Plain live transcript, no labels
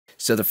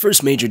So the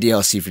first major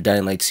DLC for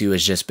Dying Light 2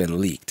 has just been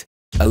leaked.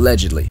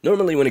 Allegedly.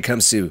 Normally when it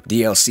comes to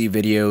DLC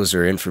videos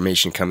or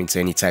information coming to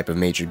any type of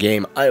major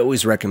game, I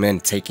always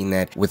recommend taking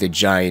that with a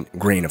giant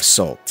grain of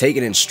salt. Take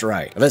it in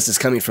stride. Unless it's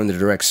coming from the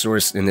direct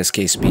source, in this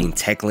case being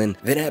Techland,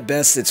 then at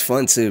best it's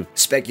fun to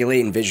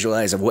speculate and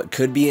visualize of what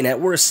could be, and at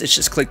worst it's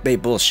just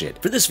clickbait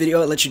bullshit. For this video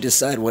I'll let you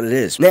decide what it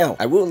is. Now,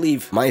 I will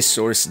leave my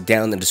source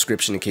down in the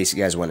description in case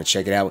you guys want to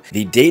check it out.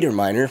 The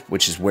Dataminer,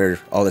 which is where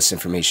all this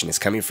information is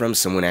coming from,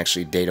 someone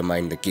actually data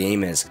mined the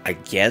game as, I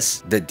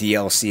guess, the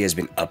DLC has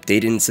been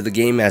updated into the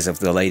game as of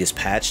the latest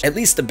patch. At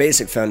least the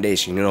basic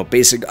foundation, you know,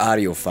 basic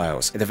audio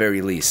files at the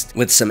very least,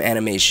 with some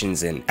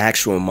animations and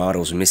actual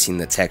models missing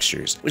the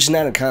textures, which is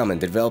not uncommon.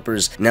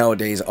 Developers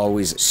nowadays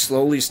always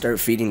slowly start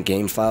feeding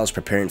game files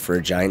preparing for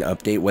a giant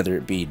update, whether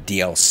it be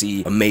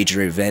DLC, a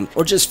major event,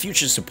 or just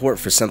future support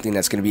for something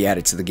that's going to be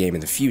added to the game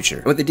in the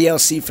future. With the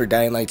DLC for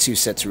Dying Light 2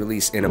 set to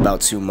release in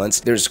about 2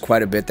 months, there's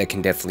quite a bit that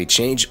can definitely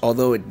change,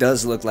 although it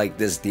does look like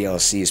this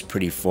DLC is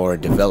pretty far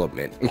in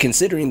development. And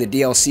considering the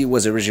DLC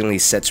was originally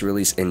set to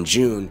release in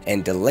June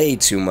and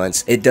delayed 2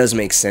 months, it does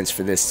make sense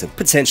for this to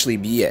potentially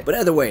be it. But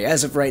either way,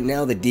 as of right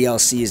now, the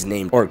DLC is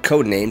named, or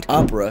codenamed,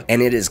 Opera,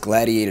 and it is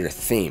gladiator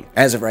themed.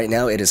 As of right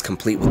now, it is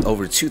complete with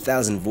over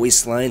 2,000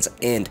 voice lines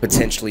and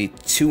potentially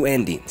 2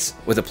 endings,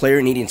 with a player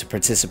needing to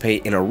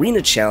participate in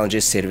arena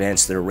challenges to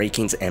advance their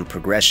rankings and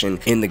progression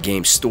in the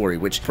game's story,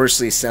 which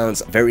personally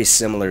sounds very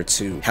similar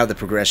to how the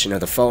progression of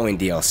the following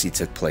DLC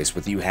took place,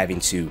 with you having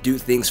to do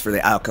things for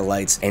the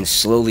Acolytes and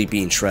slowly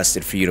being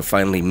trusted for you to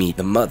finally meet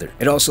the Mother.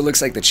 It also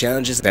looks like the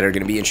challenges that are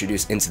going to be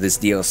introduced into this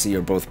DLC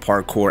are both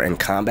parkour and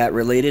combat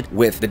related,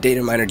 with the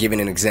Dataminer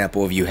giving an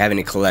example of you having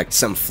to collect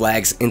some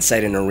flags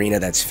inside an arena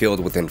that's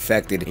filled with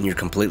infected and you're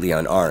completely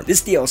unarmed.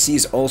 This DLC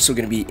is also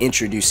going to be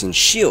introducing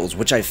shields,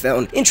 which I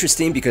found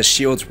interesting because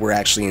shields were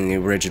actually in the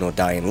original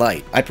Dying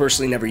Light. I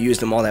personally never used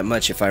them all that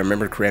much. If I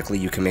remember correctly,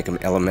 you can make them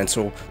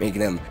elemental,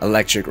 making them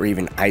electric or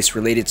even ice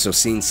related, so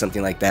seeing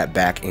something like that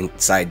back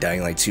inside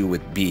Dying Light 2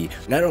 would be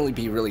not only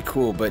be really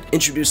cool, but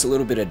introduce a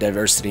little bit of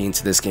diversity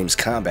into this game's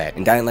combat.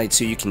 In Dying Light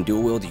 2 you can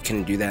dual wield, you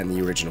couldn't do that in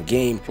the original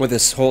game. With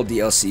this whole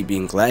DLC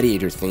being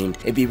gladiator themed,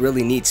 it'd be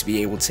really neat to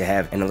be able to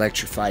have an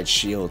electrified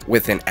shield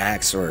with an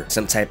axe or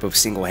some type of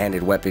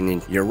single-handed weapon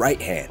in your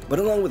right hand. But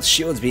along with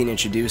shields being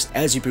introduced,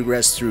 as you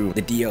progress through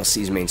the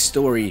DLC's main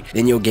story,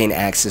 then you'll gain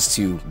access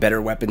to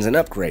better weapons and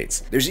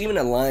upgrades. There's even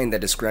a line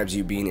that describes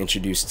you being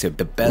introduced to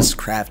the best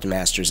craft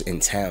masters in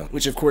town,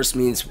 which of course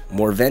means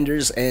more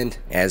vendors and,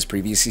 as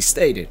previously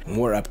stated,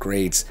 more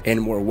upgrades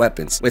and more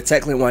weapons. With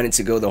Techland wanting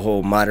to go the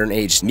whole modern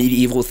age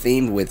medieval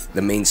theme with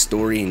the main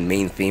story and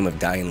main theme of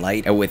Dying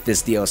Light, and with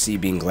this DLC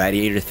being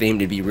gladiator themed,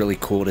 it'd be really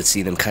cool to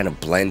see them kind of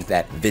blend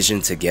that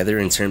vision together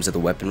in terms of the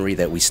weaponry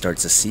that we start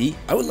to see.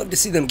 I would love to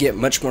see them get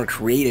much more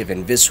creative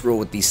and visceral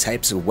with these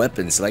types of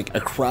weapons, like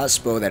a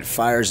crossbow that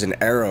fires an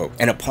arrow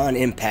and upon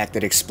impact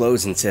it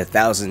explodes into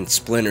 1,000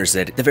 splinters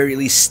that at the very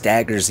least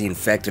staggers the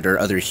infected or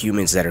other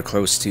humans that are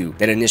close to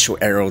that initial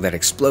arrow that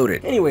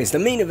exploded. Anyways, the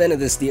main event of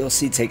this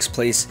DLC takes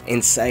place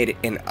inside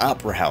an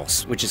opera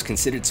house, which is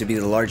considered to be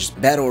the largest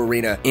battle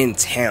arena in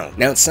town.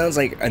 Now it sounds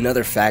like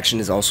another faction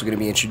is also going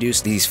to be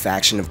introduced. These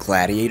faction of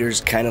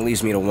gladiators kind of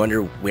leaves me to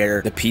wonder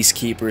where the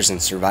peacekeepers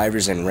and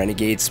survivors and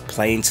renegades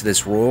play into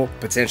this role.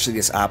 Potentially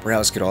this opera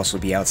house could also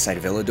be outside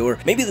of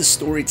Villador. Maybe the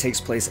story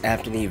takes place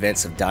after the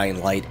events of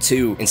Dying Light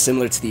 2, and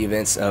similar to the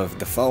events of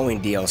the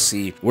following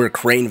DLC where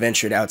Crane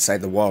ventured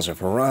outside the walls of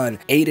Haran,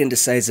 Aiden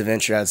decides to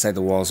venture outside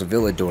the walls of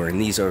Villador, and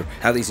these are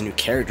how these new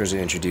characters are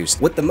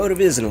introduced. What the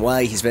motive is and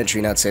why he's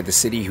venturing outside the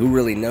city, who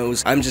really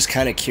knows? I'm just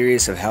kind of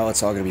curious of how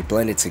it's all going to be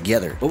blended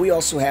together. But we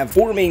also have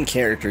 4 main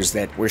characters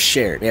that were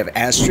shared. We have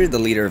Astrid, the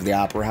leader of the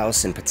opera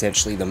house and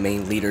potentially the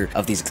main leader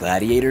of these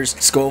gladiators.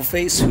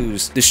 Skullface,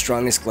 who's the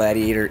strongest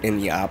gladiator in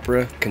the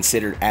opera,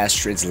 considered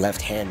Astrid's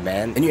left-hand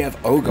man. Then you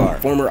have Ogar,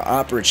 former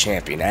opera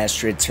champion.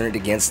 Astrid turned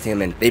against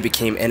him and they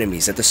became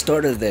enemies. At the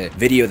start of the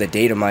video, the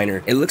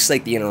Dataminer, it looks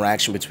like the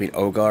interaction between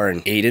Ogar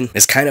and Aiden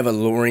is kind of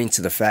alluring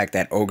to the fact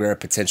that Ogar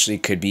potentially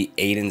could be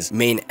Aiden's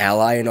main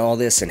ally in all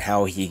this and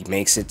how he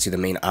makes it to the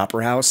main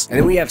opera house. And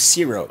then we have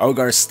Ciro,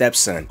 Ogar's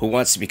stepson, who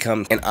wants to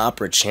become an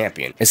opera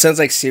champion. It sounds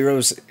like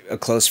Ciro's a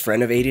close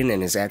friend of Aiden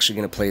and is actually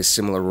going to play a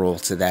similar role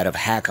to that of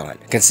Hakon.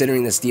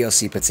 Considering this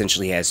DLC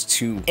potentially has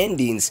 2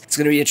 endings, it's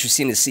going to be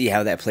interesting to see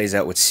how that plays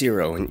out with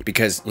Ciro, and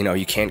because, you know,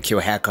 you can't kill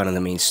Hakon in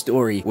the main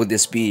story, would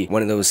this be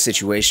one of those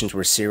situations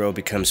where Ciro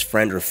becomes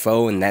friend or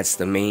foe and that's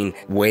the main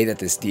way that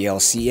this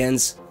DLC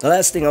ends? The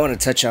last thing I want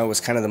to touch on was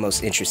kind of the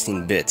most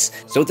interesting bits.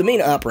 So with the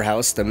main opera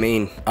house, the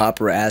main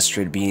opera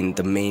Astrid being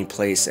the main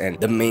place and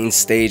the main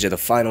stage of the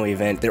final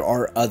event, there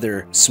are are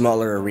other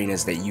smaller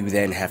arenas that you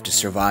then have to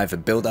survive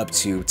and build up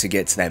to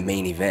get to that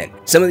main event.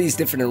 Some of these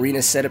different arena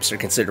setups are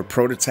considered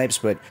prototypes,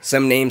 but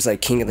some names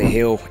like King of the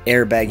Hill,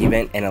 Airbag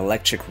Event, and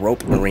Electric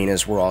Rope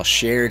arenas were all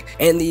shared,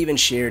 and they even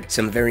shared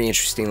some very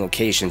interesting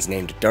locations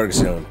named Dark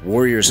Zone,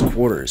 Warrior's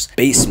Quarters,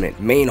 Basement,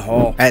 Main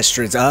Hall,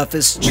 Astrid's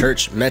Office,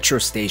 Church, Metro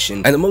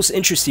Station, and the most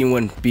interesting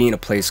one being a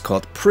place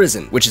called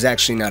Prison, which is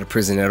actually not a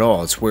prison at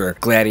all. It's where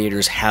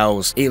gladiators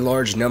house a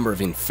large number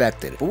of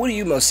infected. But what are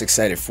you most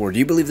excited for? Do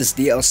you believe this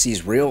DLC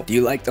is real? Do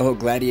you like the whole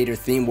gladiator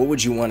theme? What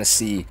would you want to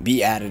see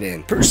be added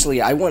in?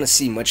 Personally, I want to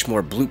see much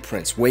more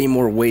blueprints, way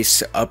more ways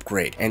to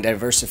upgrade and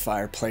diversify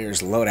our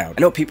players' loadout.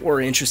 I know people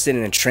are interested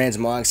in a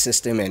transmog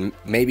system and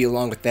maybe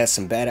along with that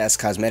some badass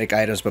cosmetic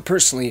items, but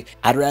personally,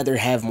 I'd rather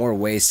have more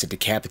ways to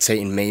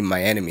decapitate and maim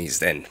my enemies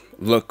than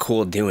look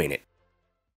cool doing it.